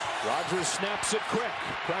Rodgers snaps it quick.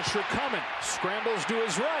 Pressure coming. Scrambles to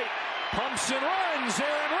his right. Pumps and runs.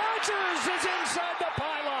 Aaron Rodgers is inside the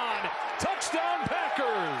pylon. Touchdown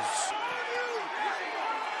Packers.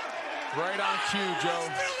 Right on cue, Joe.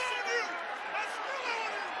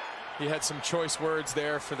 He had some choice words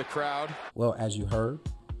there for the crowd. Well, as you heard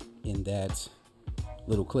in that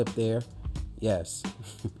little clip there, yes,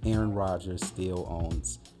 Aaron Rodgers still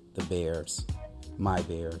owns the Bears, my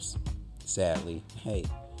Bears, sadly. Hey,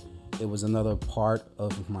 it was another part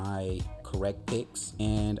of my correct picks,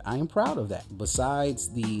 and I am proud of that. Besides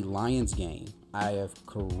the Lions game, I have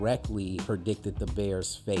correctly predicted the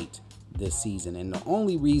Bears' fate this season, and the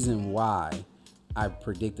only reason why I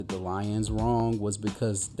predicted the Lions wrong was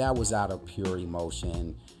because that was out of pure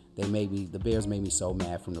emotion. The Bears made me so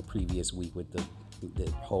mad from the previous week with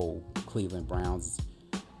the whole Cleveland Browns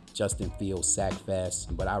Justin Fields sack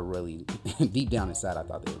fest, but I really, deep down inside, I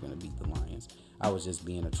thought they were going to beat the Lions. I was just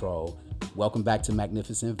being a troll. Welcome back to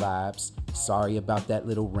Magnificent Vibes. Sorry about that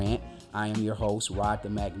little rant. I am your host, Rod the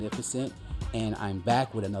Magnificent, and I'm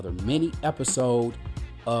back with another mini episode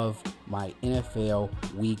of my NFL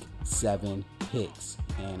Week 7 picks.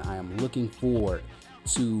 And I am looking forward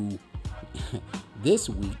to this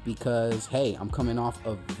week because, hey, I'm coming off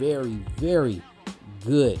a very, very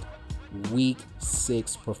good Week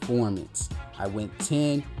 6 performance. I went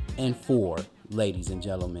 10-4, ladies and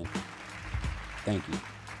gentlemen. Thank you.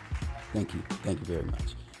 Thank you very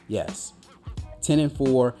much. Yes,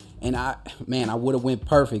 10-4, and I would have went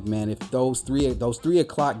perfect, man, if those 3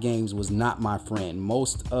 o'clock games was not my friend.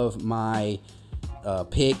 Most of my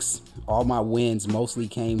picks, all my wins mostly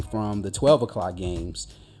came from the 12 o'clock games,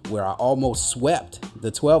 where I almost swept the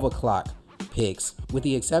 12 o'clock picks, with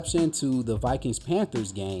the exception to the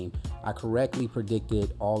Vikings-Panthers game. I correctly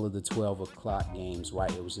predicted all of the 12 o'clock games,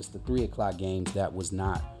 right? It was just the 3 o'clock games that was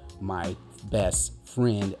not my best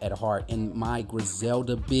friend at heart. And my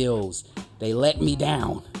Griselda Bills, they let me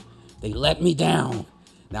down.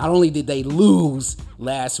 Not only did they lose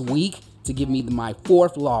last week to give me my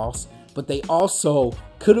 4th loss, but they also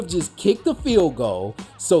could have just kicked the field goal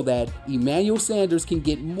so that Emmanuel Sanders can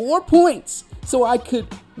get more points so I could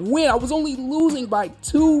win. I was only losing by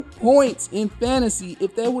 2 points in fantasy.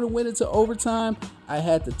 If they would have went into overtime, I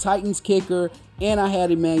had the Titans kicker and I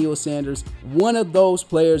had Emmanuel Sanders. One of those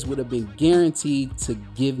players would have been guaranteed to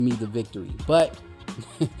give me the victory. But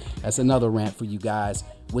that's another rant for you guys.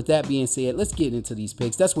 With that being said, let's get into these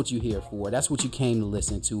picks. That's what you're here for. That's what you came to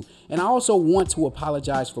listen to. And I also want to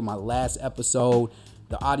apologize for my last episode.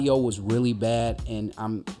 The audio was really bad, and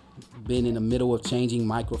I'm been in the middle of changing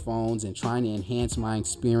microphones and trying to enhance my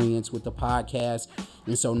experience with the podcast.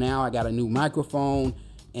 And so now I got a new microphone,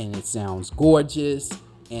 and it sounds gorgeous.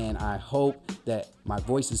 And I hope that my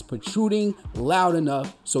voice is protruding loud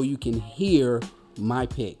enough so you can hear my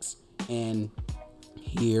picks. And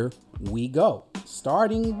here we go.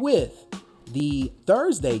 Starting with the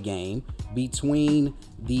Thursday game between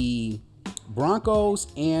the Broncos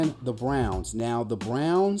and the Browns. Now, the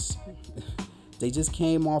Browns, they just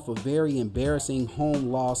came off a very embarrassing home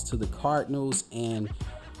loss to the Cardinals. And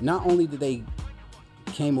not only did they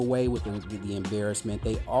came away with the embarrassment,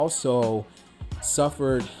 they also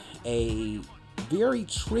suffered a very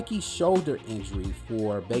tricky shoulder injury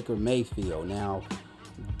for Baker Mayfield. Now,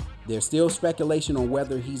 there's still speculation on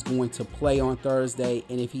whether he's going to play on Thursday,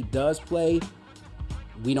 and if he does play,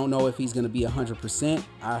 we don't know if he's going to be 100%.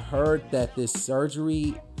 I heard that this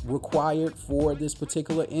surgery required for this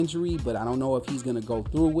particular injury, but I don't know if he's going to go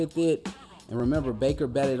through with it. And remember, Baker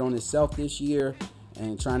betted on himself this year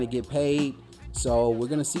and trying to get paid. So we're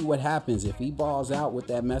going to see what happens. If he balls out with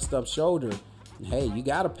that messed up shoulder, hey, you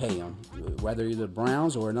got to pay him, whether you're the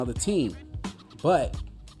Browns or another team. But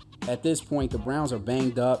at this point, the Browns are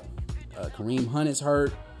banged up. Kareem Hunt is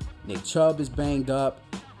hurt. Nick Chubb is banged up.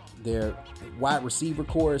 Their wide receiver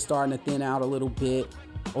core is starting to thin out a little bit.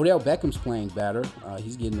 Odell Beckham's playing better.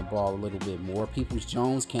 He's getting the ball a little bit more.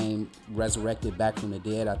 Peoples-Jones came resurrected back from the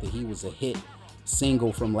dead after he was a hit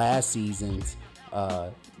single from last season's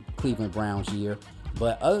Cleveland Browns year.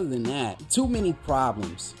 But other than that, too many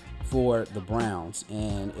problems for the Browns.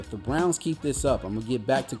 And if the Browns keep this up, I'm going to get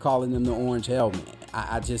back to calling them the Orange Helmet.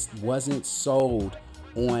 I just wasn't sold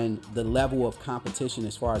on the level of competition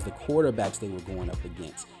as far as the quarterbacks they were going up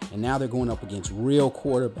against. And now they're going up against real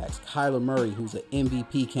quarterbacks. Kyler Murray, who's an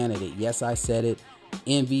MVP candidate. Yes, I said it,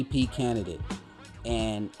 MVP candidate.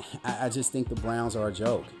 And I just think the Browns are a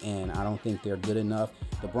joke, and I don't think they're good enough.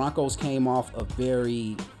 The Broncos came off a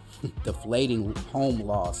very deflating home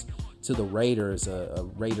loss to the Raiders, a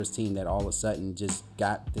Raiders team that all of a sudden just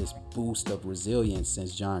got this boost of resilience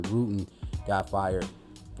since John Gruden got fired.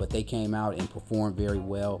 but they came out and performed very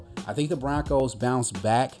well. I think the Broncos bounced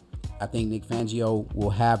back. I think Nick Fangio will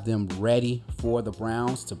have them ready for the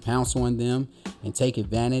Browns to pounce on them and take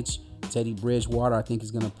advantage. Teddy Bridgewater, I think, is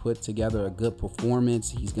going to put together a good performance.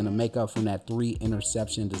 He's going to make up from that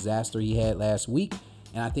 3-interception disaster he had last week.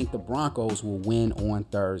 And I think the Broncos will win on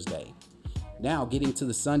Thursday. Now, getting to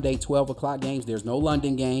the Sunday 12 o'clock games, there's no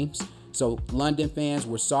London games. So, London fans,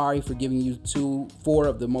 we're sorry for giving you four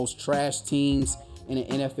of the most trash teams in the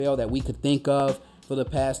NFL that we could think of for the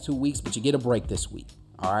past 2 weeks, but you get a break this week,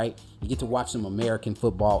 all right? You get to watch some American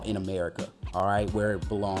football in America, all right, where it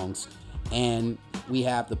belongs. And we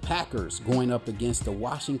have the Packers going up against the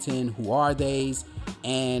Washington Who Are Theys,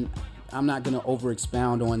 and I'm not going to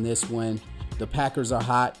over-expound on this one. The Packers are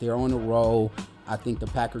hot. They're on a roll. I think the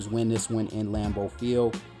Packers win this one in Lambeau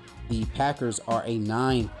Field. The Packers are a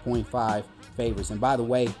 9.5 favorites. And by the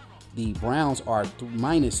way, the Browns are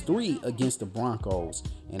 -3 against the Broncos.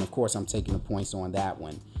 And of course, I'm taking the points on that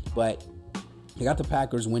one. But they got the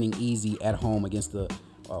Packers winning easy at home against the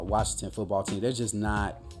Washington football team. They're just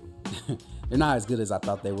not, they're not as good as I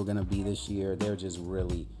thought they were going to be this year. They're just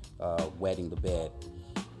really wetting the bed.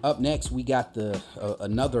 Up next, we got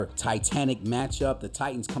another Titanic matchup. The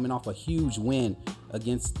Titans coming off a huge win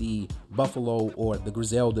against the Buffalo or the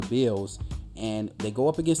Griselda Bills. And they go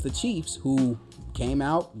up against the Chiefs, who came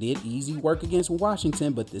out, did easy work against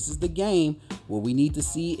Washington. But this is the game where we need to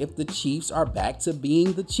see if the Chiefs are back to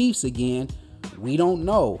being the Chiefs again. We don't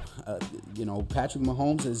know. Patrick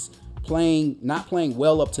Mahomes is not playing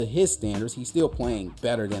well up to his standards. He's still playing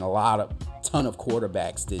better than a ton of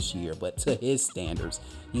quarterbacks this year, but to his standards,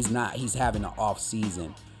 he's not. He's having an off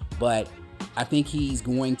season, but I think he's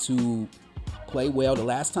going to play well. The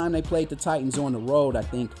last time they played the Titans on the road, I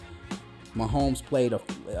think Mahomes played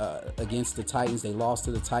against the Titans. They lost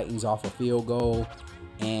to the Titans off a field goal,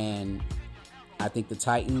 and I think the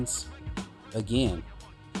Titans again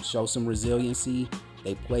show some resiliency.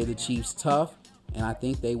 They play the Chiefs tough. And I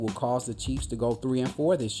think they will cause the Chiefs to go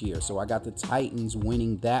 3-4 this year. So I got the Titans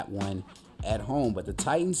winning that one at home. But the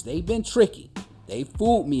Titans, they've been tricky. They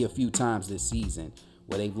fooled me a few times this season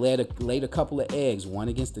where they've laid a couple of eggs, one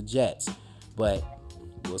against the Jets. But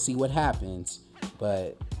we'll see what happens.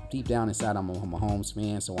 But deep down inside, I'm a Mahomes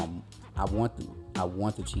fan, so I want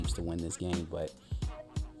the Chiefs to win this game. But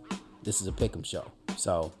this is a pick'em show,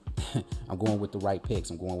 so I'm going with the right picks.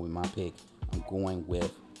 I'm going with my pick. I'm going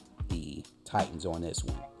with the Titans on this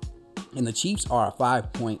one. And the Chiefs are a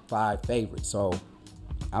 5.5 favorite, so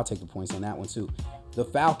I'll take the points on that one too. The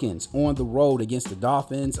Falcons on the road against the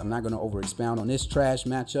Dolphins. I'm not going to over-expound on this trash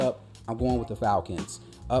matchup. I'm going with the Falcons.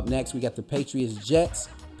 Up next, we got the Patriots-Jets.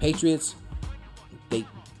 Patriots, they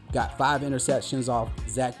got 5 interceptions off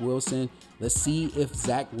Zach Wilson. Let's see if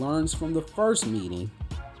Zach learns from the first meeting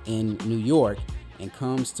in New York and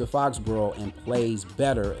comes to Foxborough and plays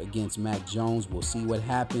better against Mac Jones. We'll see what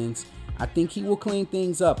happens. I think he will clean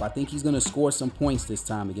things up. I think he's going to score some points this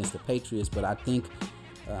time against the Patriots, but I think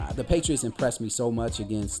the Patriots impressed me so much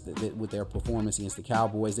with their performance against the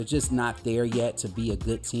Cowboys. They're just not there yet to be a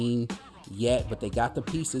good team yet, but they got the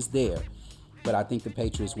pieces there. But I think the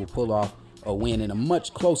Patriots will pull off a win in a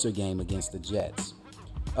much closer game against the Jets.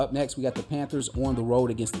 Up next, we got the Panthers on the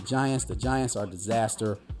road against the Giants. The Giants are a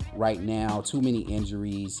disaster right now. Too many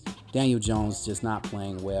injuries. Daniel Jones just not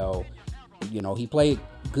playing well. You know, he played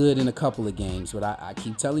good in a couple of games, but I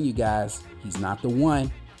keep telling you guys, he's not the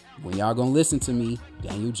one. When y'all gonna listen to me,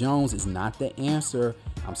 Daniel Jones is not the answer.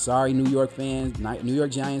 I'm sorry, New York fans, New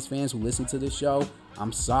York Giants fans who listen to this show.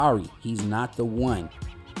 I'm sorry, he's not the one.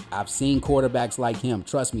 I've seen quarterbacks like him.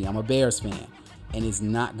 Trust me, I'm a Bears fan, and it's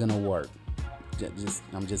not gonna work.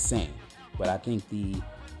 I'm just saying. But I think the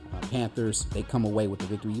Panthers, they come away with the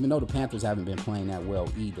victory, even though the Panthers haven't been playing that well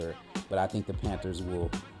either. But I think the Panthers will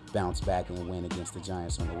bounce back and win against the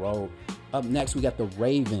Giants on the road. Up next, we got the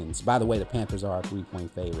Ravens. By the way, the Panthers are a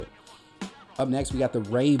 3-point favorite. Up next, we got the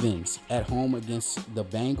Ravens at home against the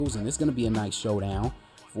Bengals, and it's going to be a nice showdown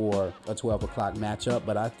for a 12 o'clock matchup.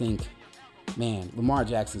 But I think, man, Lamar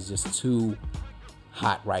Jackson's just too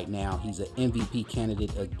hot right now. He's an MVP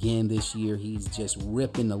candidate again this year. He's just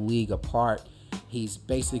ripping the league apart. He's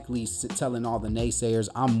basically telling all the naysayers,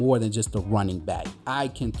 I'm more than just a running back. I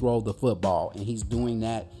can throw the football, and he's doing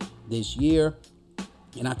that this year.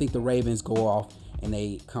 And I think the Ravens go off and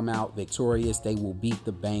they come out victorious. They will beat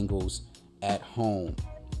the Bengals at home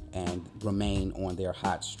and remain on their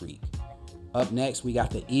hot streak. Up next, we got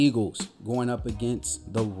the Eagles going up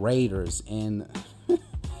against the Raiders. And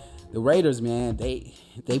the Raiders, man, they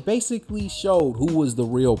basically showed who was the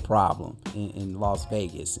real problem in Las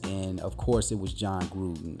Vegas. And, of course, it was John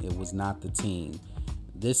Gruden. It was not the team.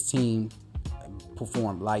 This team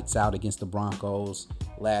performed lights out against the Broncos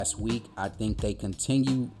last week. I think they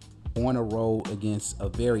continue on a roll against a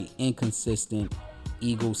very inconsistent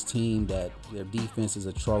Eagles team that their defense is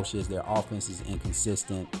atrocious, their offense is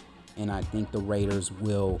inconsistent, and I think the Raiders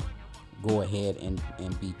will go ahead and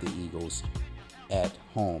beat the Eagles at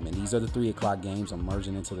home. And these are the 3 o'clock games. I'm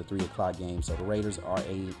merging into the 3 o'clock games. So the Raiders are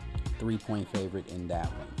a 3-point favorite in that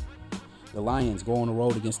one. The Lions go on the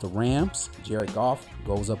road against the Rams. Jared Goff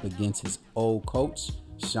goes up against his old coach,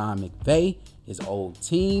 Sean McVay, his old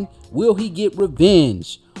team. Will he get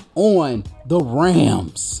revenge on the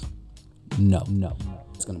Rams? No.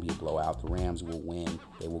 It's going to be a blowout. The Rams will win.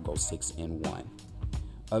 They will go 6-1.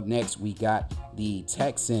 Up next, we got the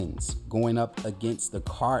Texans going up against the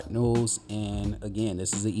Cardinals. And again,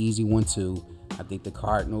 this is an easy one too. I think the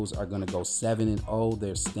Cardinals are going to go 7-0.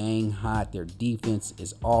 They're staying hot. Their defense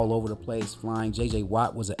is all over the place, flying. J.J.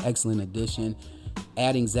 Watt was an excellent addition.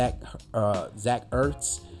 Adding Zach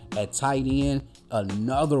Ertz at tight end,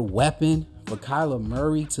 another weapon for Kyler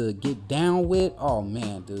Murray to get down with. Oh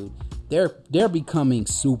man, dude, they're becoming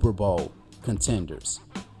Super Bowl contenders.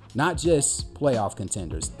 Not just playoff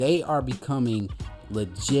contenders. They are becoming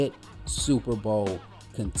legit Super Bowl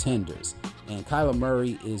contenders. And Kyler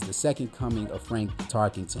Murray is the second coming of Frank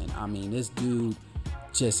Tarkenton. I mean, this dude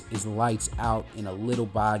just is lights out in a little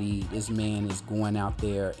body. This man is going out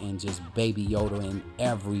there and just baby Yoda-ing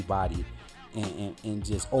everybody and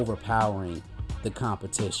just overpowering the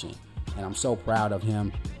competition. And I'm so proud of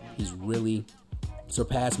him. He's really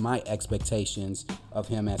surpassed my expectations of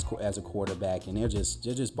him as a quarterback, and they're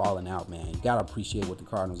just balling out, man. You gotta appreciate what the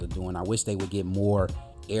Cardinals are doing. I wish they would get more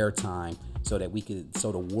airtime so that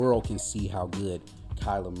the world can see how good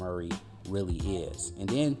Kyler Murray really is. And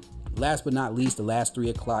then, last but not least, the last 3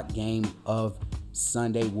 o'clock game of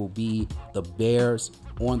Sunday will be the Bears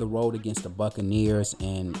on the road against the Buccaneers.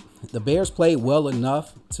 And the Bears played well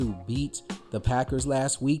enough to beat the Packers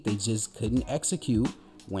last week. They just couldn't execute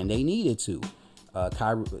when they needed to.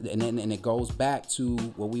 And it goes back to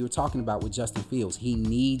what we were talking about with Justin Fields. He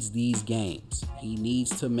needs these games. He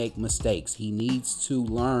needs to make mistakes. He needs to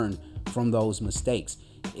learn from those mistakes.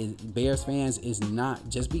 Bears fans, is not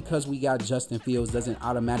just because we got Justin Fields doesn't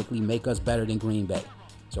automatically make us better than Green Bay.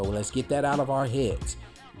 So let's get that out of our heads.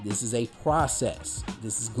 This is a process.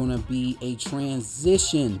 This is going to be a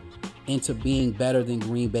transition into being better than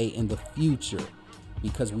Green Bay in the future,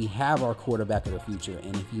 because we have our quarterback of the future.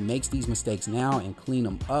 And if he makes these mistakes now and clean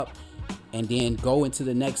them up and then go into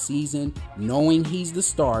the next season knowing he's the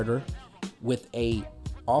starter with a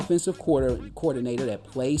offensive coordinator that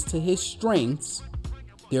plays to his strengths,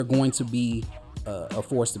 they're going to be a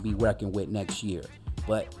force to be reckoned with next year.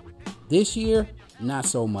 But this year, not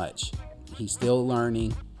so much. He's still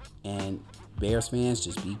learning, and Bears fans,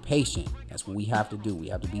 just be patient. That's what we have to do. We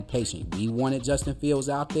have to be patient. We wanted Justin Fields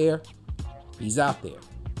out there. He's out there.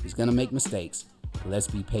 He's going to make mistakes. Let's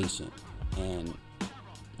be patient. And,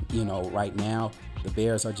 right now, the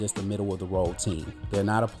Bears are just a middle-of-the-road team. They're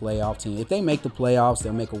not a playoff team. If they make the playoffs,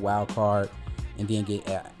 they'll make a wild card and then get,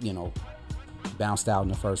 bounced out in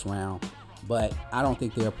the first round. But I don't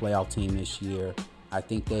think they're a playoff team this year. I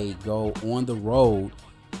think they go on the road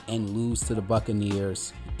and lose to the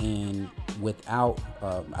Buccaneers. And without,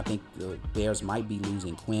 I think the Bears might be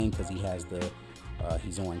losing Quinn because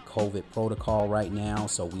he's on COVID protocol right now,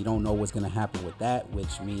 so we don't know what's going to happen with that,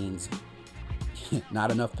 which means not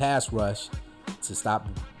enough pass rush to stop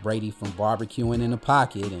Brady from barbecuing in the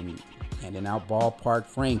pocket and handing out ballpark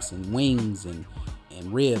franks and wings and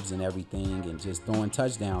ribs and everything and just throwing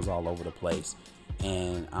touchdowns all over the place.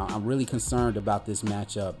 And I'm really concerned about this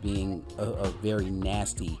matchup being a very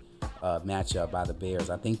nasty matchup by the Bears.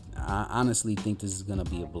 I honestly think this is going to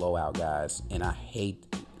be a blowout, guys, and I hate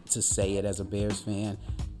to say it as a Bears fan.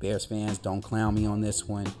 Bears fans, don't clown me on this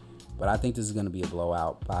one, but I think this is going to be a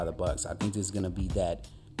blowout by the Bucs. I think this is going to be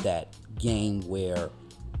that game where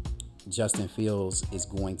Justin Fields is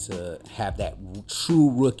going to have that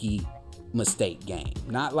true rookie mistake game.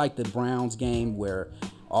 Not like the Browns game where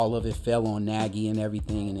all of it fell on Nagy and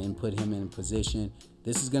everything and then put him in position.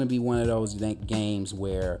 This is going to be one of those games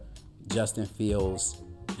where Justin Fields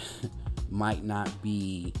might not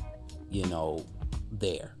be,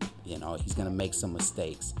 there. He's going to make some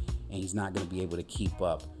mistakes and he's not going to be able to keep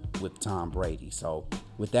up with Tom Brady. So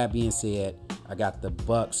with that being said, I got the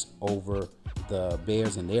Bucs over the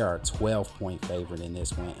Bears, and they are a 12-point favorite in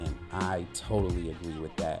this one, and I totally agree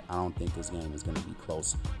with that. I don't think this game is going to be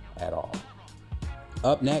close at all.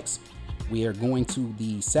 Up next, we are going to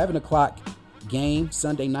the 7 o'clock game,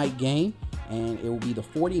 Sunday night game, and it will be the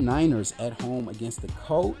 49ers at home against the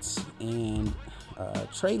Colts. And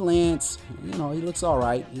Trey Lance, he looks all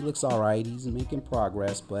right. He's making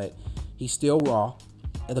progress, but he's still raw.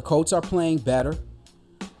 The Colts are playing better.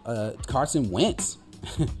 Carson Wentz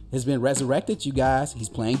has been resurrected, you guys. He's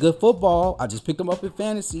playing good football. I just picked him up in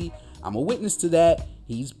fantasy. I'm a witness to that.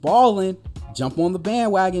 He's balling. Jump on the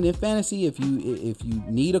bandwagon in fantasy. If you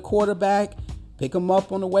need a quarterback, pick him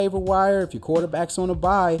up on the waiver wire. If your quarterback's on a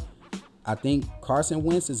bye, I think Carson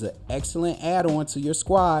Wentz is an excellent add-on to your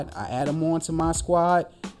squad. I add him on to my squad,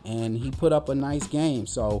 and he put up a nice game.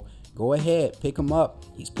 So go ahead, pick him up.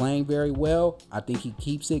 He's playing very well. I think he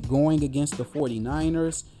keeps it going against the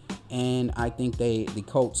 49ers, and I think the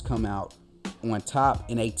Colts come out on top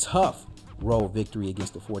in a tough road victory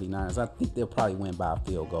against the 49ers. I think they'll probably win by a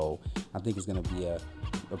field goal. I think it's going to be a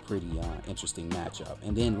pretty interesting matchup.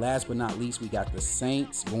 And then last but not least, we got the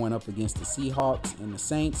Saints going up against the Seahawks. And the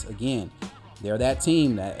Saints, again, they're that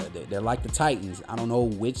team that they're like the Titans. I don't know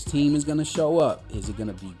which team is going to show up. Is it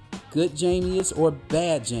going to be good Jameis or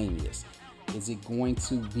bad Jameis? Is it going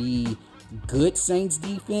to be good Saints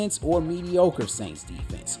defense or mediocre Saints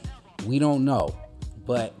defense? We don't know.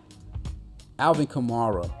 But Alvin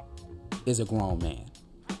Kamara is a grown man.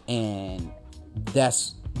 And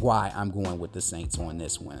that's why I'm going with the Saints on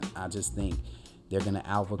this one. I just think they're going to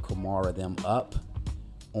Alvin Kamara them up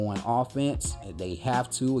on offense. They have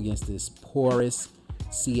to against this porous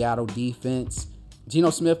Seattle defense. Geno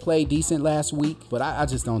Smith played decent last week, but I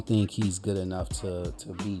just don't think he's good enough to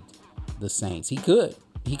beat the Saints. He could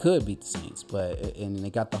beat the Saints, and they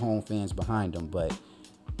got the home fans behind him. But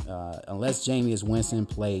unless Jameis Winston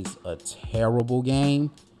plays a terrible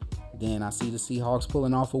game, then I see the Seahawks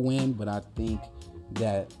pulling off a win. But I think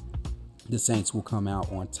that the Saints will come out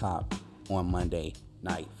on top on Monday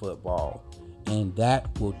Night Football. And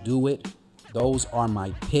that will do it. Those are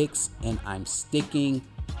my picks, and I'm sticking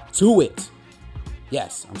to it.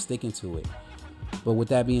 Yes, I'm sticking to it. But with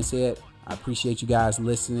that being said, I appreciate you guys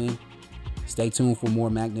listening. Stay tuned for more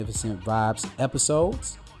Magnificent Vibes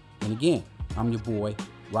episodes. And again, I'm your boy,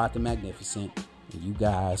 Rod the Magnificent, and you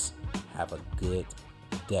guys have a good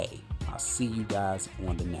day. I'll see you guys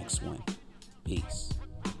on the next one. Peace.